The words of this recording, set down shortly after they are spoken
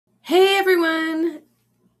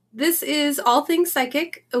This is All Things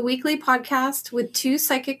Psychic, a weekly podcast with two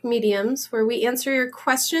psychic mediums where we answer your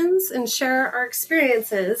questions and share our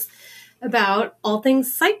experiences about all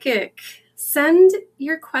things psychic. Send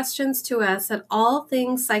your questions to us at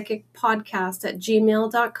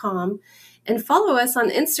allthingspsychicpodcast@gmail.com and follow us on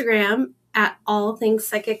Instagram at All Things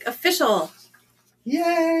Psychic Official.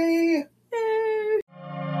 Yay! Yay!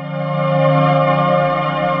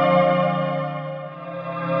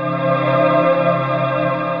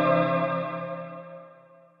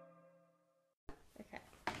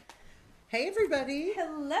 Hey everybody!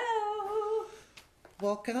 Hello!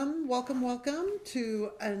 Welcome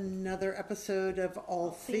to another episode of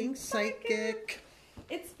All Things Psychic.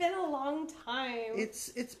 It's been a long time.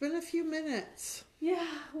 It's been a few minutes. Yeah,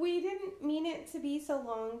 we didn't mean it to be so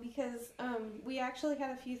long because we actually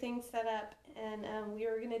had a few things set up and we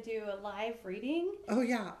were going to do a live reading. Oh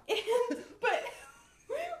yeah. But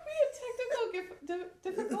we had technical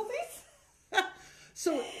difficulties.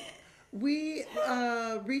 So we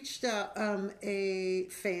reached out, a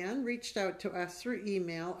fan reached out to us through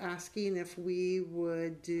email asking if we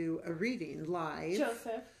would do a reading live.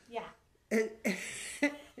 Joseph, yeah. And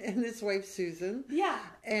his wife Susan. Yeah.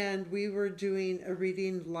 And we were doing a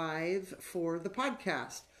reading live for the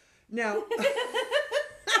podcast. Now,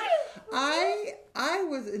 I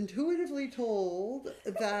was intuitively told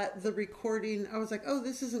that the recording, I was like, oh,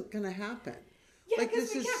 this isn't going to happen. Yeah, like,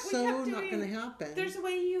 this is so not going to happen. There's a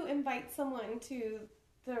way you invite someone to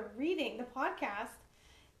the reading, the podcast,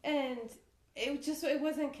 and it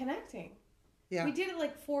wasn't connecting. Yeah. We did it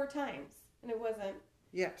like 4 times, and it wasn't.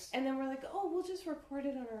 Yes. And then we're like, oh, we'll just record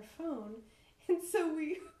it on our phone. And so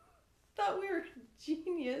we thought we were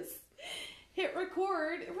genius. Hit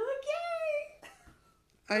record, and we're like,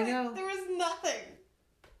 yay! I know. There was nothing.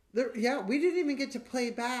 We didn't even get to play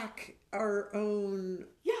back our own...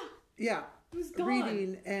 Yeah. It was gone.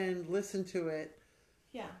 Reading and listen to it.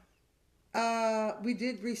 Yeah. We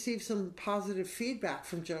did receive some positive feedback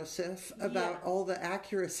from Joseph about all the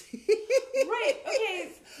accuracy. Right.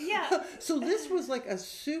 Okay. Yeah. So this was like a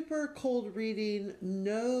super cold reading.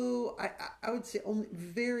 No, I would say only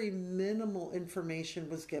very minimal information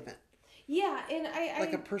was given. Yeah, and I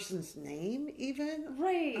like a person's name even.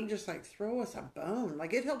 Right. I'm just like, throw us a bone.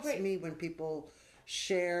 Like it helps me when people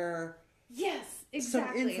share. Yes,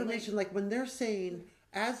 exactly. Some information, like when they're saying,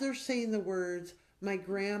 as they're saying the words, my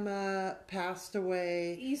grandma passed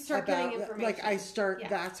away. You start getting information. Like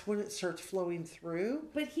that's when it starts flowing through.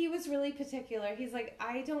 But he was really particular. He's like,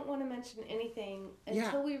 I don't want to mention anything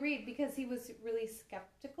until we read, because he was really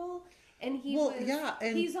skeptical. And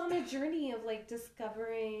he's on a journey of like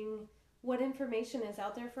discovering what information is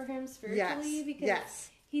out there for him spiritually. Because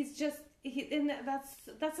he's just, and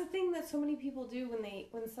that's the thing that so many people do when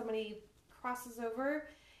somebody crosses over,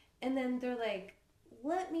 and then they're like,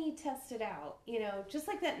 let me test it out, just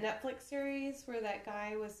like that Netflix series where that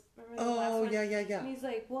guy was, remember the last one? Yeah. And he's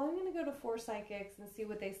like, well, I'm going to go to 4 psychics and see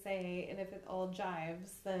what they say, and if it all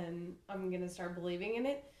jives, then I'm going to start believing in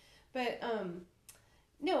it. But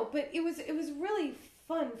no, but it was really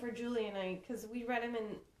fun for Julie and I, because we read him,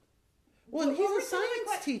 and well, and he's a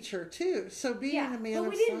science teacher too, so being a man of science. But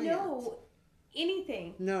we didn't know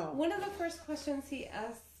anything. No. One of the first questions he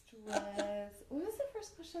asked what was the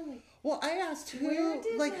first question? Like, well, I asked who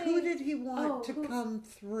did he want to come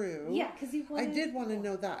through? Yeah, because I did want to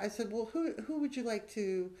know that. I said, well, who would you like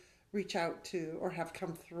to reach out to or have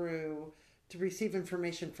come through to receive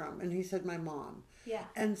information from? And he said, my mom. Yeah.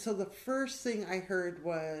 And so the first thing I heard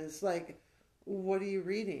was like, what are you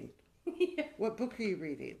reading? Yeah. What book are you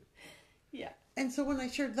reading? Yeah. And so when I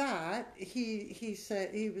shared that, he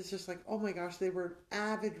said, he was just like, oh my gosh, they were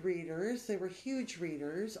avid readers. They were huge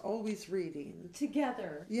readers, always reading.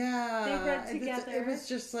 Together. Yeah. They read together. It was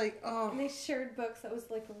just like, oh. And they shared books. That was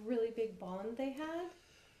like a really big bond they had.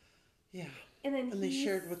 Yeah. And then they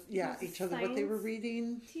shared with each other what they were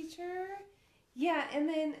reading. Teacher. Yeah, and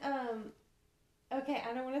then, okay,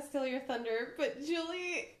 I don't want to steal your thunder, but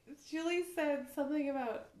Julie said something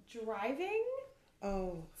about driving.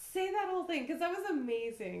 Oh. Say that whole thing, because that was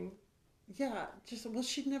amazing. Yeah,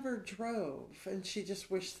 she never drove, and she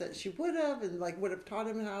just wished that she would have, and like would have taught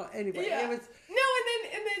him how. Anyway, yeah. It was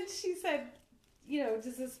and then she said,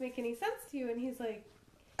 does this make any sense to you? And he's like,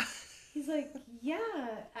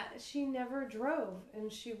 yeah, she never drove,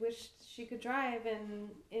 and she wished she could drive,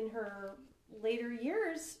 and in her later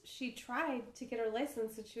years, she tried to get her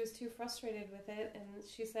license, and she was too frustrated with it, and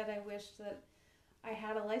she said, I wished that I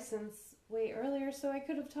had a license way earlier so I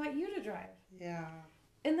could have taught you to drive. Yeah.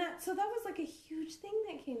 And that was like a huge thing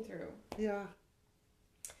that came through. Yeah.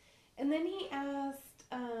 And then he asked,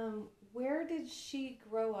 where did she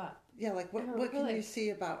grow up? Yeah, like what can you see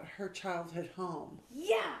about her childhood home?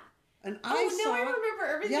 Yeah. And I remember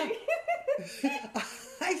everything. Yeah.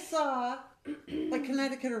 I saw like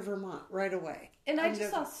Connecticut or Vermont right away. And I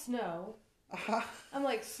just saw snow. Uh-huh. I'm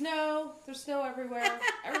like, snow. There's snow everywhere.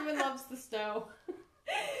 Everyone loves the snow.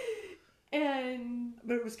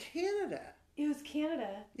 But it was Canada. It was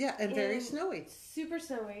Canada. Yeah, and very snowy. Super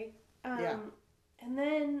snowy. And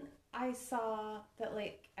then I saw that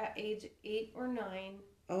like at age 8 or 9.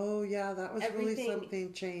 Oh yeah, that was really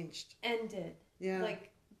something changed. Ended. Yeah. Like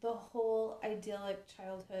the whole idyllic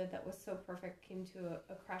childhood that was so perfect came to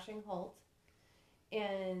a crashing halt.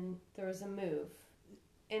 And there was a move.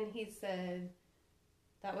 And he said,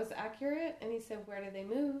 that was accurate. And he said, where did they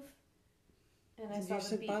move? And I saw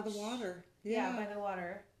the beach. By the water. Yeah, by the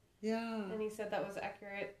water. Yeah. And he said that was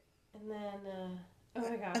accurate. And then, oh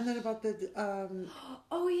my gosh. And then about the,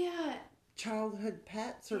 oh yeah. childhood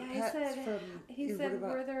pets or pets from... He said,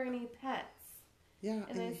 were there any pets? Yeah.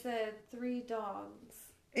 And I said, 3 dogs.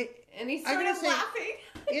 And he started laughing.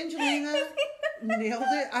 Angelina nailed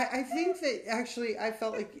it. I think that actually I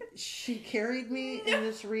felt like she carried me in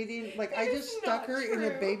this reading. Like I just stuck her in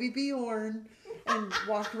a baby Bjorn and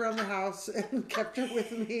walked around the house and kept her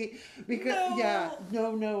with me because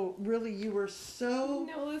really you were so...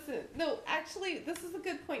 No, listen. No, actually this is a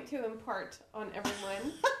good point to impart on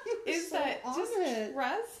everyone. Is so that just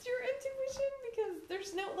trust your intuition because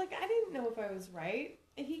there's no, like I didn't know if I was right.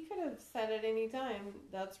 He could have said at any time,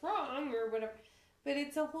 that's wrong, or whatever. But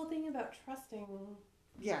it's a whole thing about trusting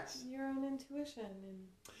your own intuition.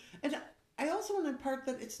 And I also want to impart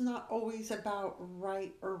that it's not always about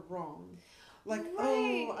right or wrong. Like,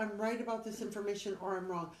 oh, I'm right about this information or I'm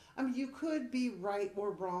wrong. I mean, you could be right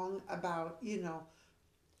or wrong about,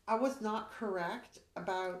 I was not correct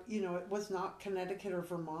about, it was not Connecticut or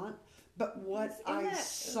Vermont. But what I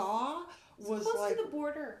saw... was close like to the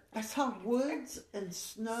border. I saw woods and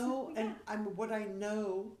snow, and what I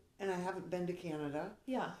know, and I haven't been to Canada.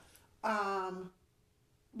 Yeah.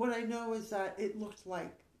 What I know is that it looked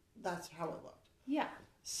like that's how it looked. Yeah.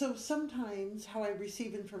 So sometimes how I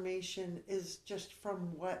receive information is just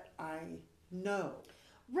from what I know.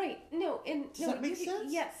 Right. No. And does that make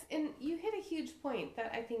sense? Yes. And you hit a huge point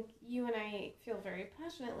that I think you and I feel very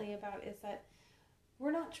passionately about is that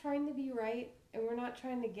we're not trying to be right. And we're not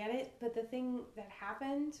trying to get it, but the thing that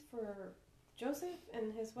happened for Joseph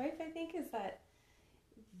and his wife, I think, is that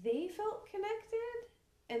they felt connected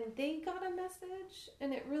and they got a message,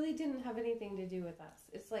 and it really didn't have anything to do with us.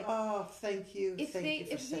 It's like, oh, thank you. If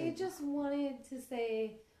they just wanted to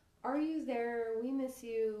say, "Are you there? We miss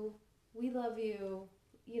you. We love you.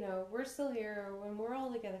 We're still here when we're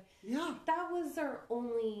all together." Yeah, that was our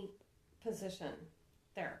only position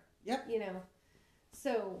there. Yep.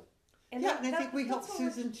 So. And I think we helped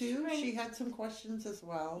Susan too. She had some questions as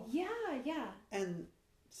well. Yeah. And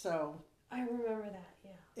so... I remember that,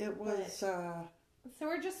 yeah. It was... So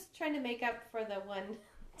we're just trying to make up for the one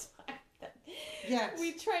time that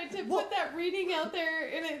we tried to put that reading out there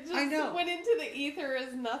and it just went into the ether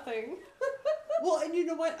as nothing. Well, and you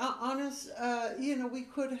know what? Honest, we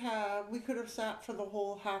could have sat for the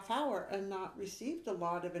whole half hour and not received a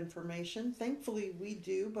lot of information. Thankfully, we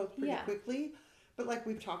do both pretty quickly. But like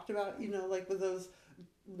we've talked about, like with those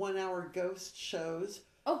 1-hour ghost shows.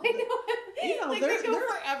 Oh, I know. Like they go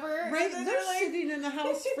forever. Right, they're sitting in a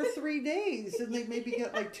house for 3 days, and they maybe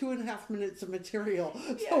get like 2.5 minutes of material.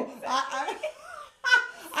 So exactly.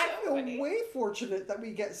 I feel way fortunate that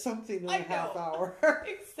we get something in a half hour.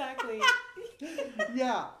 Exactly.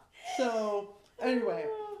 Yeah. So anyway,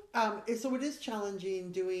 so it is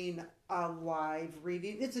challenging doing a live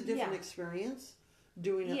reading. It's a different experience.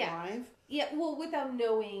 Doing it live. Yeah, well, without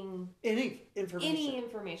knowing any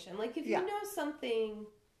information. Like, if you know something,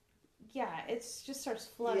 it just starts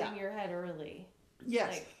flooding your head early.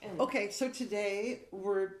 Yes. Okay, so today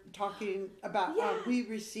we're talking about, we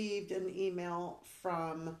received an email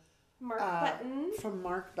from... Mark Button. From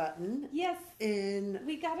Mark Button. Yes.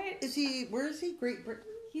 We got it. Where is he? Great Britain?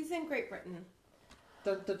 He's in Great Britain.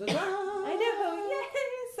 Dun, dun, dun, dun. I know. Yay!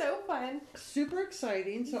 So fun. Super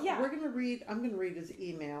exciting. So I'm going to read his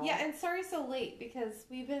email. Yeah, and sorry so late because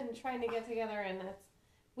we've been trying to get together and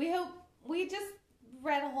we just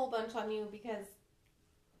read a whole bunch on you because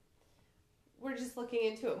we're just looking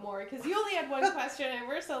into it more because you only had one question and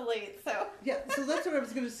we're so late. So so that's what I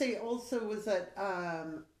was going to say also was that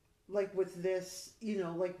like with this,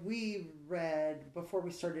 like we read before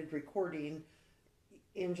we started recording,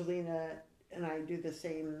 Angelina and I do the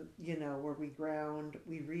same, where we ground,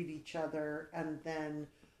 we read each other, and then,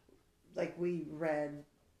 like, we read,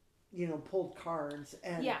 pulled cards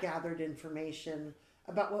and gathered information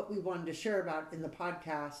about what we wanted to share about in the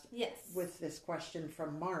podcast. Yes. With this question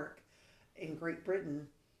from Mark in Great Britain.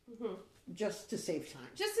 Mm-hmm. Just to save time.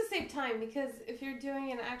 Just to save time, because if you're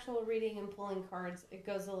doing an actual reading and pulling cards, it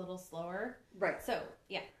goes a little slower. Right. So,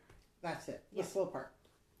 yeah. That's it. The slow part.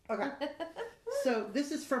 Okay. So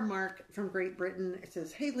this is from Mark from Great Britain. It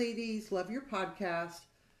says, "Hey ladies, love your podcast.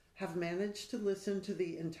 Have managed to listen to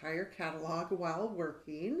the entire catalog while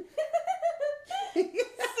working."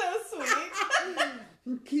 So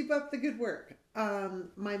sweet. Keep up the good work.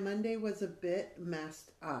 My Monday was a bit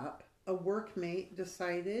messed up. A workmate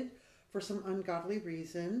decided, for some ungodly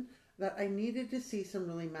reason, that I needed to see some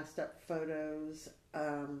really messed up photos,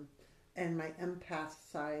 and my empath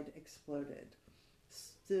side exploded.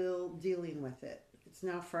 Still dealing with it. It's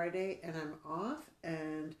now Friday and I'm off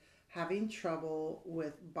and having trouble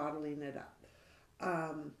with bottling it up.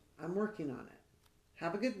 I'm working on it.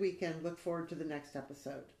 Have a good weekend. Look forward to the next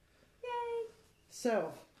episode. Yay!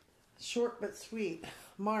 So, short but sweet.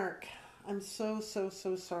 Mark, I'm so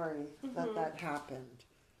sorry that happened.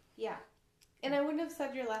 Yeah. And I wouldn't have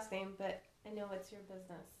said your last name, but I know it's your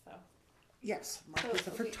business, so. Yes, Mark is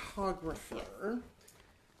a photographer. Yes.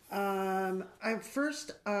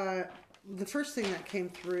 The first thing that came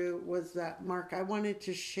through was that, Mark, I wanted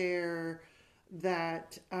to share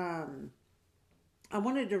that I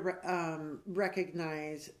wanted to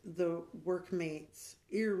recognize the workmate's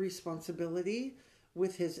irresponsibility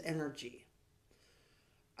with his energy.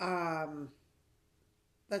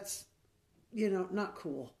 That's, not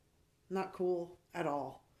cool. Not cool at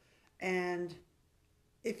all. And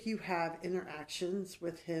if you have interactions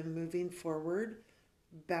with him moving forward,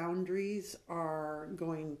 boundaries are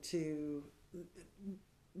going to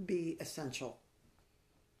be essential.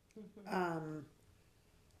 Mm-hmm.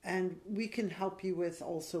 And we can help you with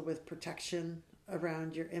protection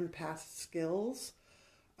around your empath skills.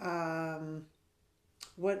 One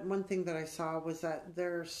thing that I saw was that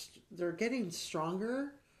they're getting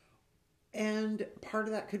stronger, and part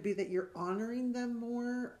of that could be that you're honoring them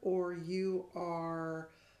more, or you are,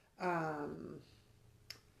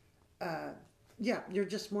 you're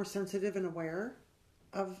just more sensitive and aware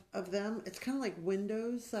of them. It's kind of like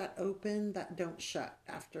windows that open that don't shut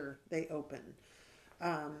after they open.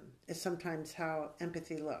 Is sometimes how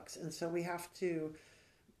empathy looks. And so we have to,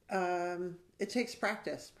 it takes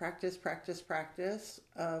practice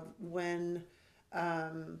of when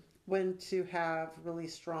to have really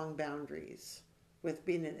strong boundaries with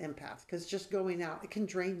being an empath. Because just going out, it can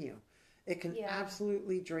drain you. It can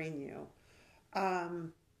absolutely drain you.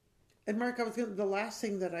 And Mark, the last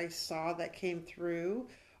thing that I saw that came through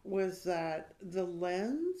was that the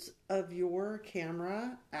lens of your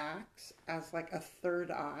camera acts as like a third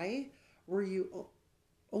eye where you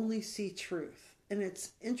only see truth. And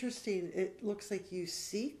it's interesting. It looks like you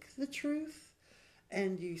seek the truth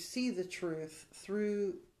and you see the truth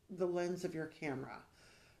through the lens of your camera.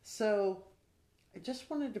 So I just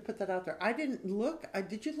wanted to put that out there. I didn't look.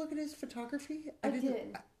 Did you look at his photography? I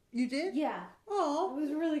did. You did? Yeah. Oh. It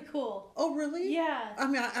was really cool. Oh, really? Yeah. I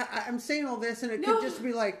mean, I'm saying all this, and it could just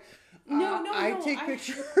be like, I take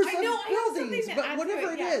pictures of buildings, but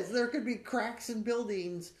whatever it is, there could be cracks in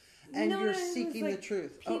buildings, and you're seeking the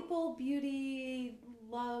truth. People, beauty,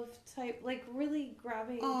 love type, like really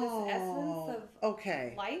grabbing this essence of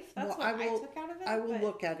life. That's what I took out of it. I will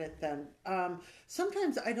look at it then.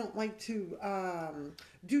 Sometimes I don't like to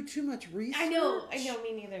do too much research. I know,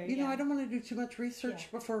 me neither. You know, I don't want to do too much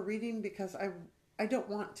research before reading because I don't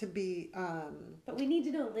want to be... but we need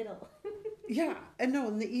to know a little.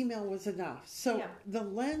 and the email was enough. So the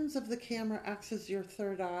lens of the camera acts as your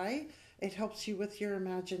third eye. It helps you with your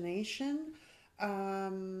imagination.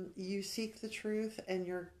 You seek the truth, and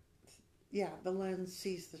the lens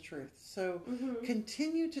sees the truth. So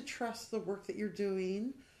continue to trust the work that you're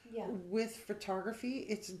doing with photography.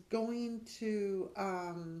 It's going to,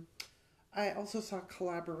 I also saw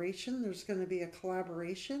collaboration. There's going to be a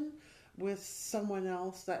collaboration with someone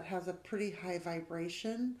else that has a pretty high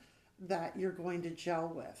vibration that you're going to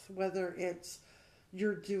gel with. Whether it's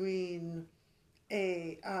you're doing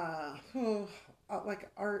a, like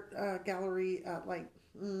art gallery,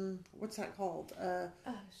 what's that called? Show.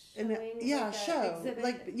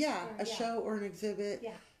 A show or an exhibit.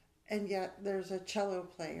 Yeah. And yet there's a cello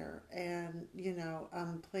player and,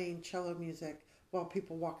 playing cello music while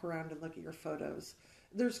people walk around and look at your photos.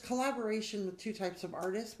 There's collaboration with two types of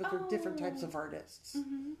artists, but they're different types of artists.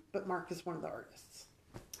 Mm-hmm. But Mark is one of the artists.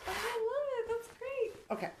 Oh, I love it. That's great.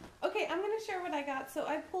 Okay, I'm going to share what I got. So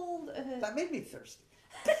I pulled... That made me thirsty.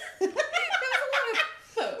 There was a lot of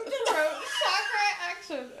throat chakra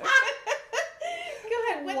action. Go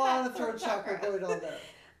ahead. A lot of throat chakra going on there.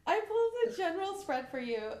 I pulled the general spread for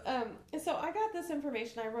you. So I got this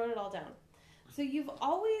information. I wrote it all down. So you've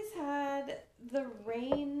always had the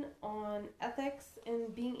reign on ethics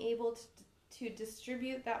and being able to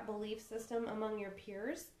distribute that belief system among your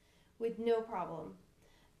peers with no problem.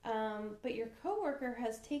 But your coworker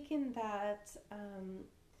has taken that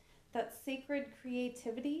sacred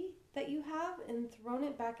creativity that you have and thrown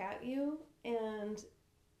it back at you and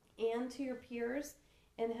to your peers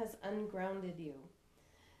and has ungrounded you.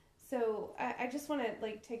 So I just want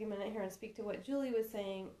to take a minute here and speak to what Julie was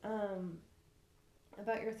saying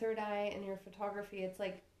about your third eye and your photography. It's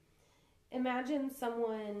like, imagine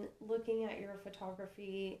someone looking at your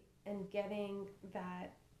photography and getting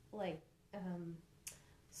that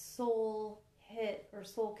soul hit or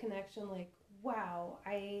soul connection, like, wow,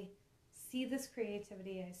 I see this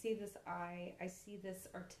creativity, I see this eye, I see this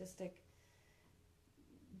artistic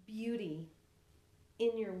beauty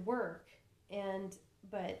in your work.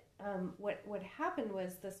 But what happened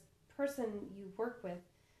was this person you work with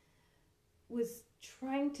was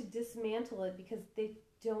trying to dismantle it because they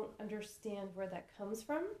don't understand where that comes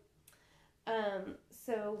from.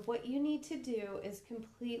 So what you need to do is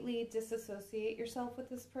completely disassociate yourself with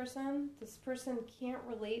this person. This person can't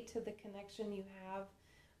relate to the connection you have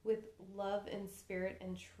with love and spirit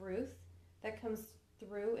and truth that comes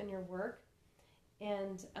through in your work.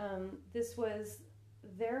 And this was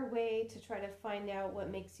their way to try to find out what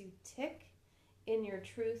makes you tick in your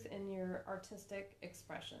truth and your artistic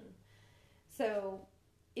expression. So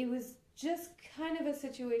it was just kind of a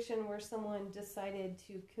situation where someone decided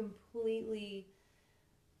to completely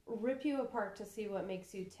rip you apart to see what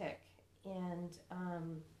makes you tick. And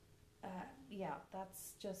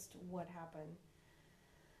that's just what happened.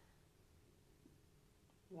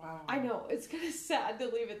 Wow. I know, it's kind of sad to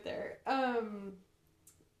leave it there.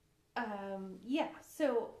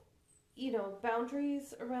 So,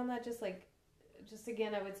 boundaries around that, just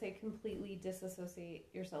again, I would say completely disassociate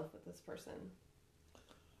yourself with this person.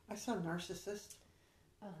 I saw narcissist.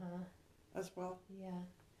 As well. Yeah.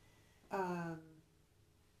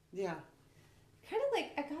 Yeah. Kind of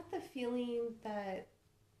I got the feeling that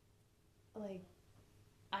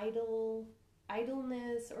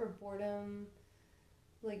idleness or boredom,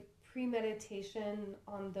 premeditation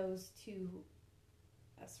on those two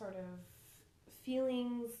sort of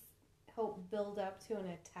feelings help build up to an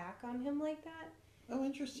attack on him like that. Oh,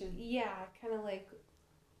 interesting. Yeah, kind of how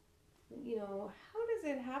does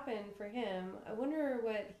it happen for him? I wonder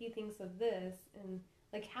what he thinks of this, and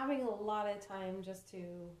having a lot of time just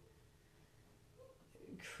to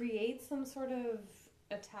create some sort of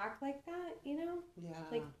attack like that,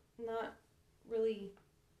 Yeah. Not really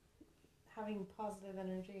having positive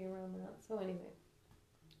energy around that. So anyway.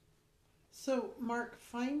 So, Mark,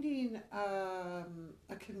 finding a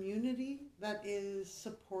community that is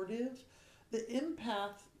supportive, the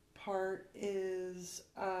empath part is,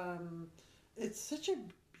 it's such a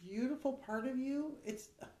beautiful part of you.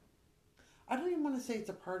 I don't even want to say it's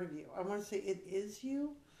a part of you. I want to say it is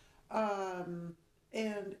you. And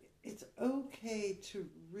it's okay to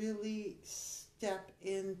really step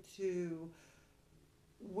into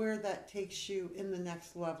where that takes you in the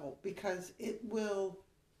next level, because it will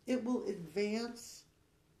advance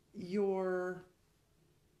your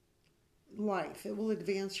life. It will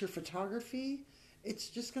advance your photography. It's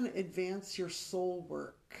just going to advance your soul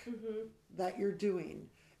work that you're doing.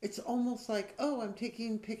 It's almost like, oh, I'm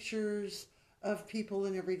taking pictures of people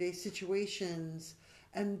in everyday situations.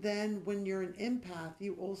 And then when you're an empath,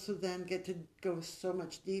 you also then get to go so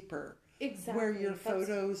much deeper. Exactly. Where your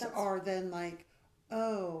photos are then like,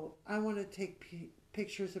 oh, I want to take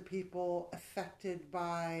pictures of people affected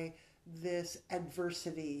by this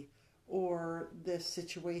adversity or this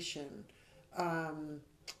situation,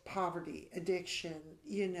 poverty, addiction,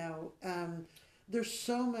 there's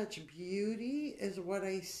so much beauty is what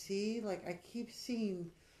I see. I keep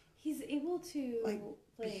seeing he's able to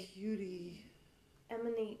beauty,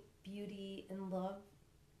 emanate beauty and love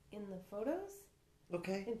in the photos.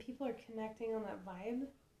 Okay. And people are connecting on that vibe.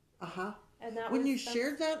 And when you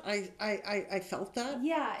shared that, I felt that.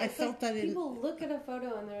 Yeah, I felt that people look at a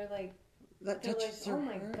photo and they're like, that touches oh their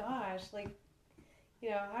my heart. gosh,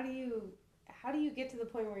 how do you get to the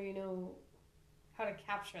point where you know how to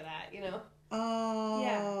capture that,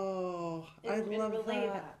 Oh, yeah. I love and relay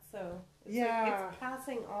that. So it's it's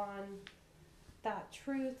passing on that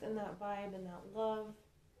truth and that vibe and that love.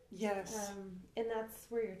 Yes. And that's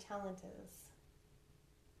where your talent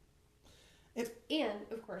is. And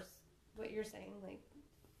of course, what you're saying,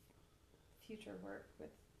 future work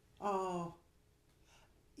with. Oh,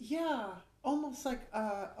 yeah, almost on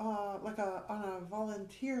a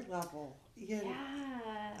volunteer level,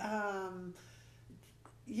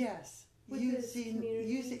 Yes. With using,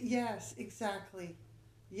 yes, exactly.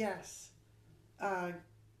 Yes.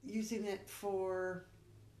 Using it for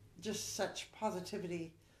just such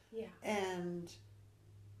positivity. Yeah. And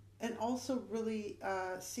also really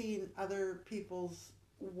seeing other people's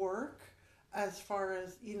work as far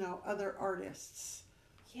as, other artists.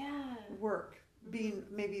 Yeah. Work. Being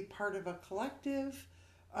maybe part of a collective.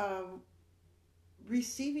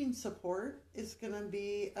 Receiving support is going to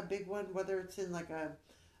be a big one, whether it's in like a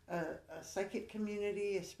psychic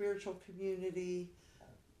community, a spiritual community.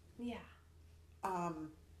 Yeah.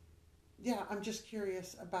 Yeah, I'm just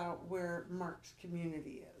curious about where Mark's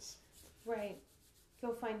community is. Right.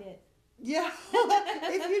 Go find it. Yeah.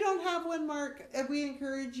 If you don't have one, Mark, we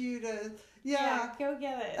encourage you to, go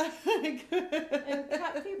get it. And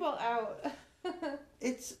cut people out.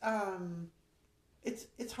 It's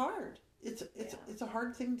hard. It's a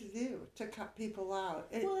hard thing to do, to cut people out.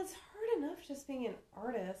 It's hard enough just being an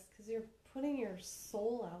artist because you're putting your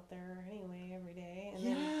soul out there anyway every day. And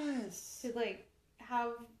yes. Then to like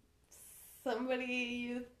have somebody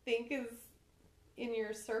you think is in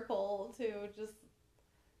your circle to just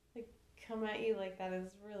like come at you like that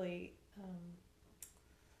is really I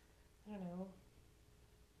don't know,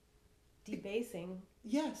 debasing.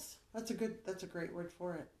 Yes, that's a great word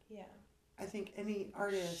for it. Yeah. I think any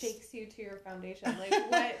artist shakes you to your foundation. Like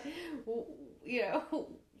what,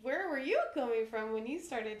 where were you coming from when you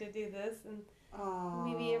started to do this? And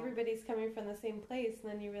maybe everybody's coming from the same place,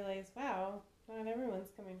 and then you realize, wow, not everyone's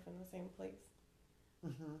coming from the same place.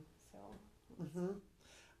 Mm-hmm. So. Mm-hmm.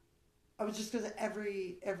 I was just going to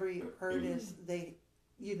every artist they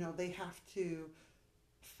have to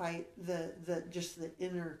fight the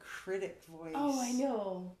inner critic voice. Oh, I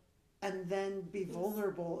know. And then be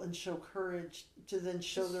vulnerable and show courage to then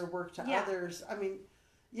show their work to others. I mean,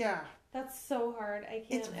 yeah. That's so hard. I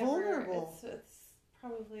can't. It's vulnerable. It's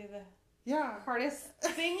probably the Yeah. hardest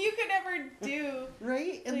thing you could ever do.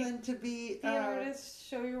 Right? And like, then to be an artist,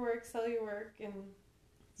 show your work, sell your work, and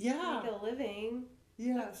yeah, make a living.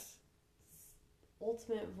 Yes. That's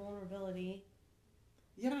ultimate vulnerability.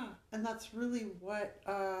 Yeah. And that's really what,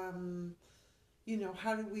 you know,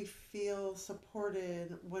 how do we feel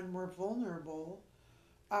supported when we're vulnerable?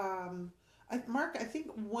 Mark, I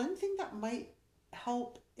think one thing that might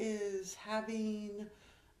help is having,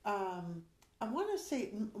 I want to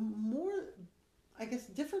say more, I guess,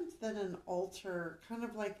 different than an altar, kind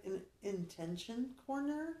of like an intention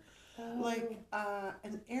corner. Oh. Like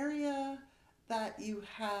an area that you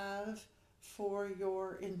have for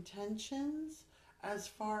your intentions as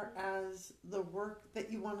far as the work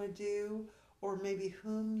that you want to do, or maybe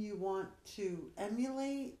whom you want to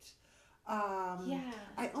emulate. Yeah.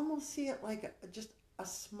 I almost see it like just a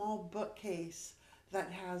small bookcase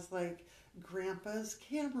that has like grandpa's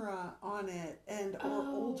camera on it, and or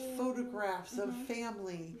old photographs of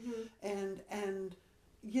family, and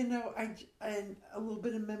you know, and a little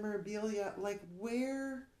bit of memorabilia, like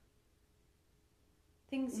where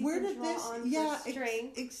things you can draw on for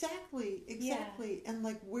strength. Exactly. Yeah. And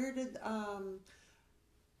like, where did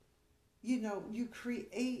you know, you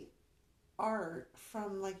create art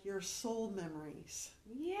from like your soul memories.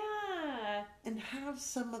 Yeah. And have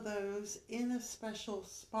some of those in a special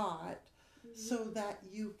spot so that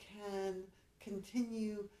you can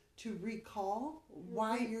continue to recall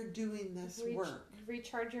why you're doing this work.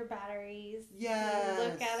 Recharge your batteries. Yes. You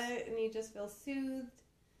look at it and you just feel soothed.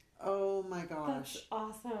 Oh my gosh. That's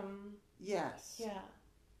awesome. Yes. Yeah.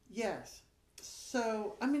 Yes.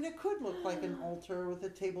 So, I mean, it could look like an altar with a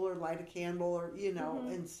table, or light a candle, or, you know,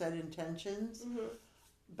 and set intentions.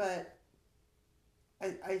 But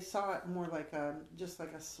I saw it more like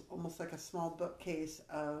almost like a small bookcase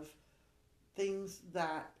of things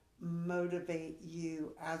that motivate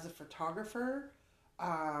you as a photographer,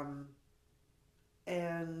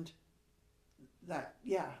 and that,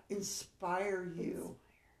 inspire you.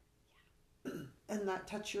 And that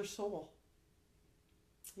touch your soul.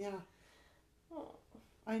 Yeah. Oh,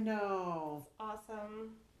 I know. That's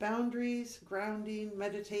awesome. Boundaries, grounding,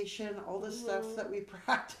 meditation, all the stuff that we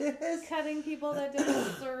practice. Cutting people that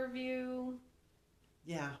don't serve you.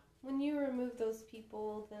 Yeah. When you remove those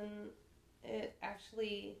people, then it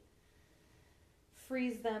actually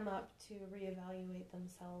frees them up to reevaluate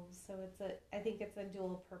themselves. So I think it's a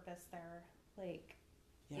dual purpose there. Like,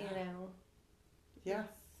 you know. Yeah.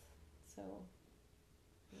 So.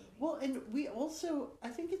 Well, and we also, I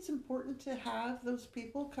think it's important to have those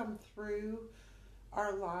people come through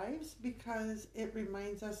our lives, because it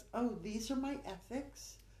reminds us, oh, these are my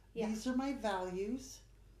ethics. Yeah. These are my values.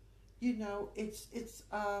 You know, it's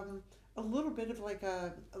a little bit of like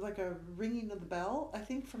a ringing of the bell, I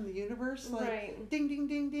think, from the universe. Like, right. Ding, ding,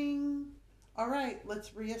 ding, ding. All right, let's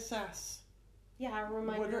reassess. Yeah, a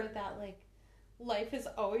reminder that, like, life is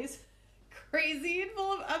always crazy and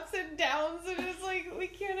full of ups and downs, and it's like, we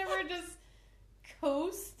can't ever just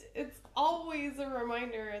coast. It's always a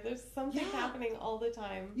reminder. There's something happening all the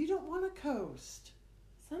time. You don't want to coast.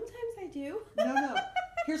 Sometimes I do. No.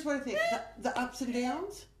 Here's what I think. The ups and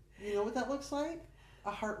downs, you know what that looks like?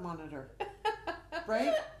 A heart monitor.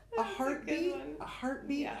 Right? A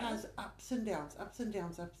heartbeat has ups and downs, ups and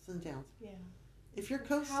downs, ups and downs. Yeah. If you're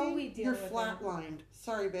coasting, you're flatlined.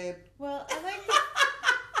 Sorry, babe. Well,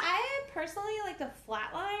 I personally like to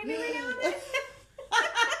flatline every now and then.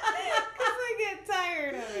 Because I get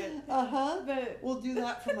tired of it. Uh-huh. But we'll do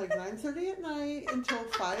that from like 9:30 at night until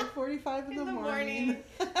 5:45 in the morning.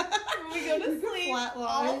 When we go to sleep,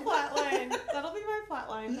 all flatline. That'll be my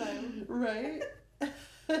flatline time. Right?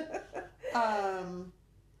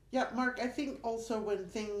 Yeah, Mark, I think also when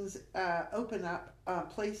things open up,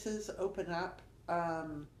 places open up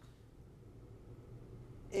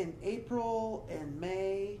in April and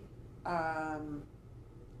May, I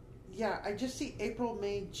just see April,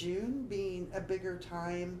 May, June being a bigger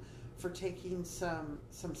time for taking some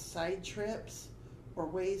side trips or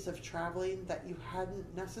ways of traveling that you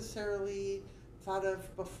hadn't necessarily thought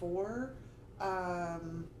of before. I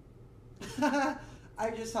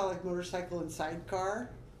just saw like motorcycle and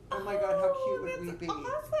sidecar. Oh my God, how cute would we be?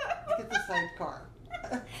 Awesome. Get the sidecar.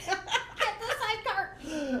 Get the sidecar.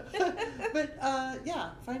 But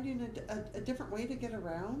finding a different way to get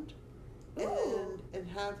around and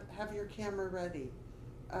have your camera ready.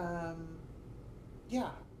 That's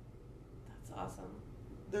awesome.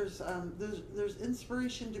 There's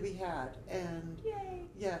inspiration to be had, and yay.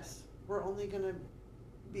 Yes, we're only going to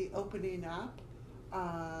be opening up.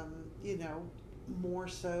 More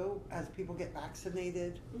so as people get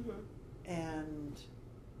vaccinated and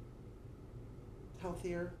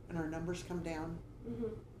healthier and our numbers come down.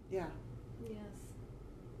 Yeah. Yes.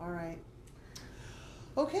 All right.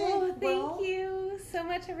 Okay. Well, thank you so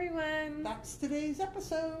much, everyone. That's today's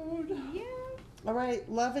episode. Yeah. All right.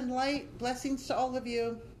 Love and light. Blessings to all of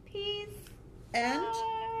you. Peace. And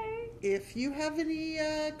bye. If you have any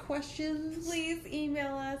questions, please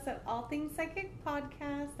email us at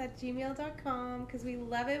allthingspsychicpodcast@gmail.com because we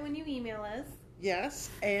love it when you email us. Yes,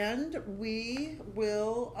 and we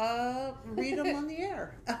will read them on the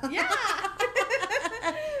air. Yeah.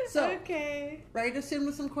 So, okay. Write us in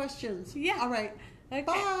with some questions. Yeah. All right. Okay.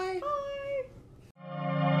 Bye. Bye.